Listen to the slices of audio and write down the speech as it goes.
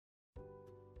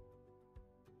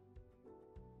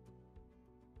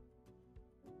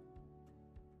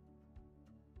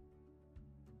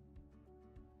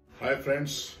Hi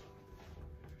friends,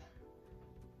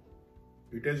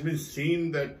 it has been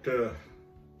seen that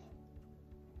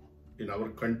in our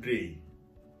country,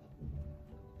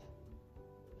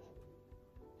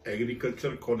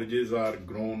 agriculture colleges are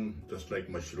grown just like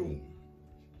mushroom.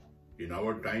 In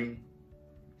our time,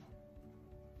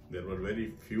 there were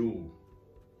very few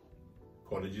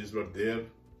colleges were there,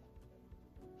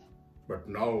 but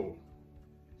now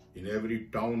in every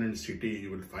town and city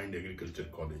you will find agriculture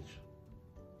college.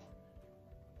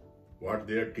 What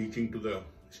they are teaching to the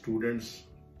students,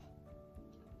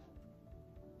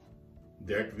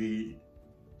 that we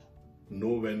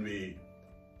know when we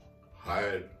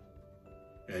hire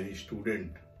any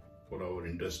student for our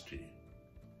industry.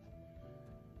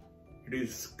 It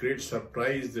is great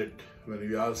surprise that when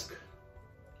we ask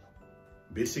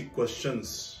basic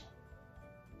questions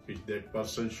which that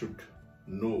person should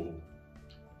know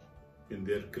in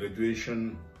their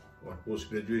graduation or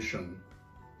post-graduation,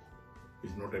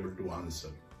 is not able to answer.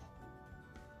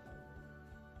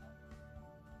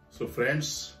 So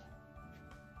friends,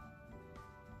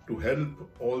 to help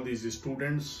all these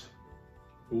students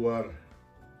who are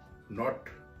not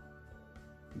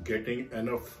getting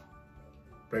enough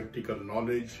practical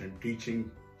knowledge and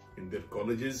teaching in their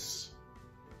colleges,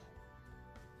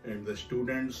 and the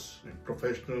students and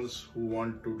professionals who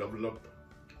want to develop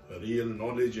real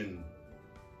knowledge in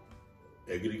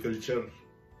agriculture,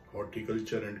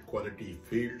 horticulture and quality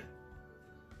field,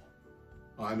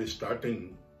 I am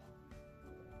starting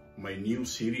my new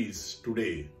series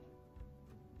today.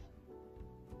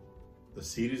 The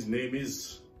series name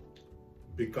is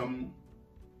Become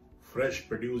Fresh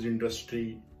Produce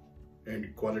Industry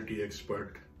and Quality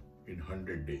Expert in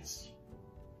 100 Days.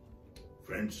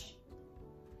 Friends,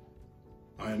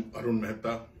 I am Arun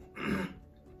Mehta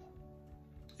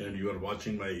and you are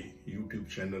watching my YouTube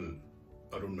channel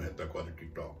Arun Mehta Quality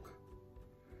Talk.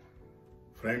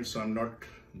 Friends, I'm not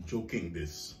joking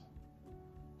this.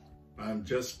 I'm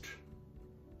just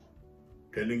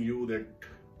telling you that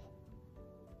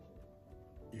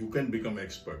you can become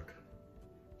expert.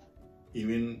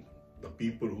 Even the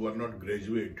people who are not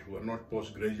graduate, who are not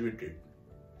post-graduated,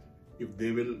 if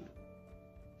they will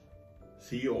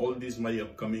see all these my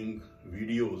upcoming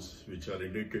videos which are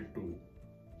related to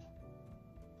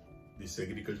this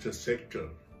agriculture sector,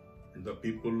 and the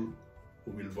people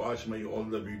who will watch my all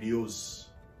the videos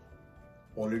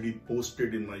already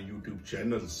posted in my YouTube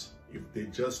channels, if they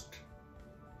just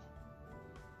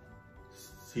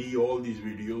see all these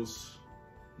videos,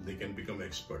 they can become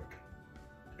expert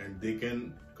and they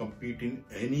can compete in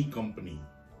any company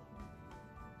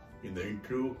in the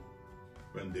interview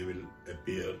when they will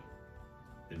appear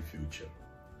in future.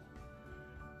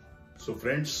 So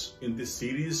friends, in this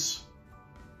series,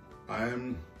 I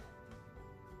am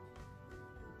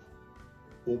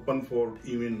open for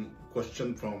even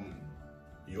question from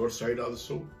your side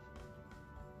also.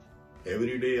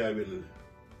 Every day I will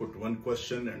put one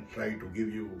question and try to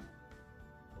give you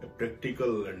a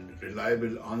practical and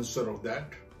reliable answer of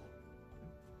that.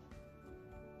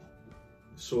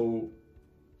 So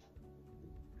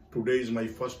today is my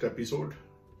first episode.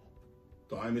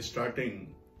 So I am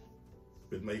starting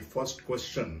with my first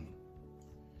question.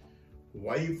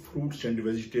 Why fruits and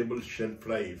vegetables shelf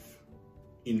life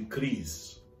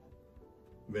increase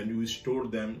when you store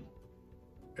them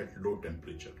at low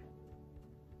temperature?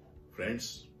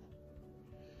 Friends,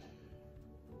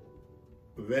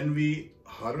 when we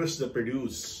harvest the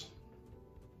produce,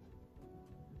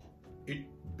 it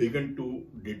began to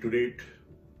deteriorate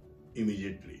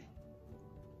immediately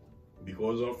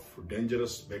because of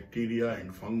dangerous bacteria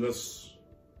and fungus.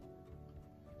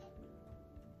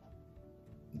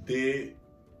 They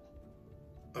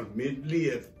are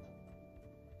mainly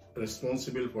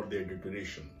responsible for their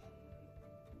deterioration.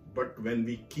 But when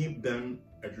we keep them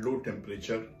at low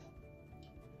temperature,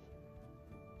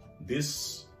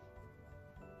 this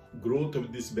growth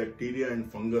of this bacteria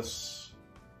and fungus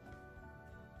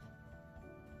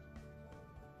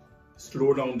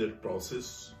slow down that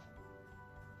process.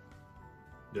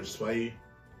 That's why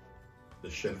the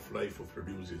shelf life of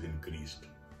produce is increased.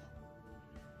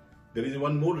 There is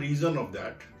one more reason of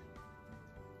that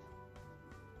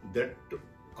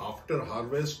after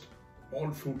harvest, all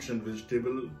fruits and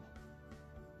vegetable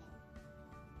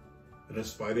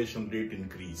respiration rate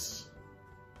increase.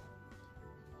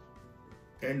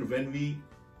 And when we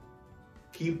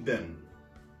keep them,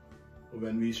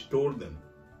 when we store them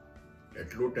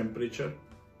at low temperature,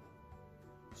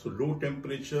 so low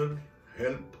temperature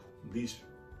help these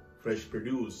fresh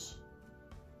produce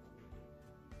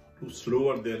to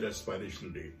slower their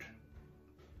respiration rate.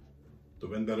 So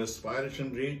when the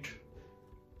respiration rate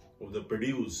of the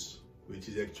produce which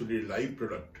is actually a live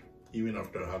product even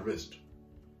after harvest,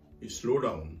 is slow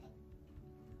down,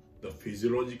 the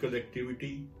physiological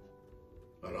activity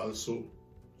are also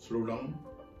slow down,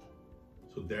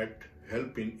 so that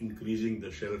help in increasing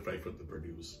the shelf life of the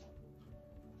produce.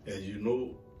 As you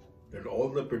know that all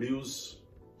the produce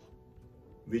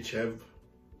which have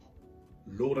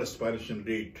low respiration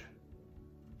rate,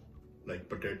 like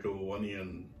potato,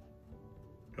 onion,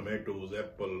 tomatoes,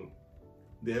 apple,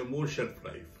 they have more shelf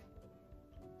life.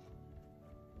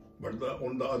 But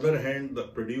on the other hand, the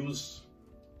produce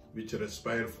which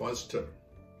respire faster,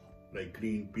 like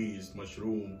green peas,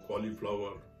 mushroom,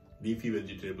 cauliflower, leafy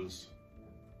vegetables,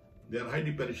 they are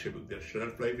highly perishable. Their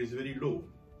shelf life is very low.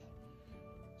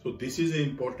 So this is the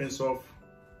importance of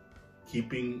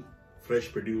keeping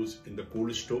fresh produce in the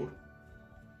cold store.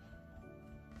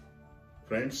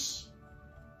 Friends,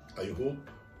 I hope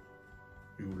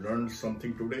you learned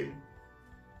something today.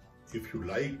 If you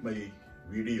like my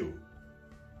video,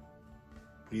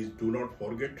 please do not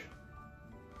forget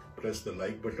to press the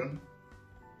like button.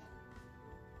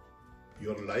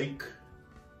 Your like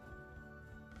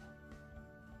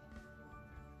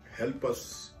help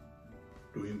us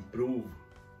to improve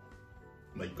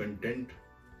my content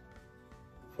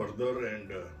further,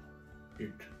 and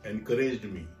it encouraged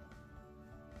me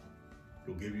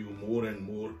to give you more and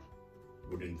more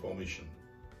good information.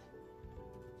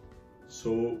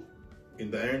 So in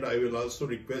the end, I will also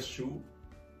request you,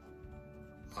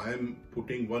 I am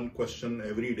putting one question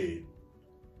every day,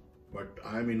 but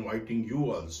I am inviting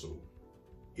you also.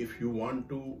 If you want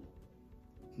to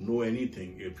know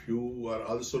anything, if you are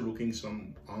also looking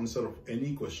some answer of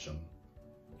any question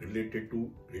related to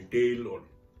retail or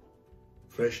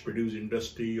fresh produce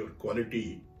industry or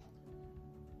quality,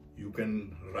 you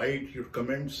can write your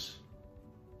comments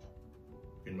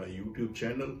in my YouTube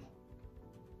channel,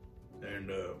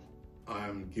 and I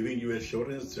am giving you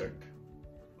assurance that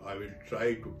I will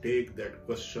try to take that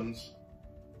questions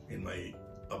in my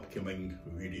upcoming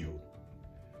video.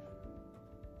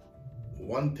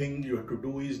 One thing you have to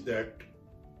do is that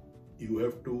you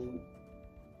have to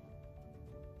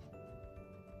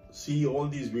see all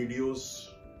these videos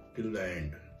till the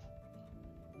end,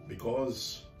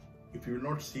 because if you will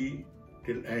not see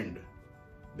till end,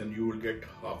 then you will get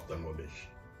half the knowledge.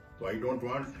 So I don't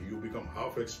want you become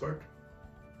half expert.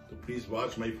 So please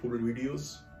watch my full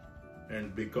videos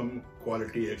and become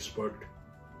quality expert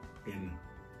in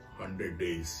 100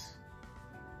 days.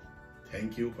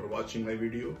 Thank you for watching my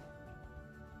video.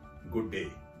 Good day.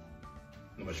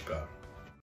 Namaskar.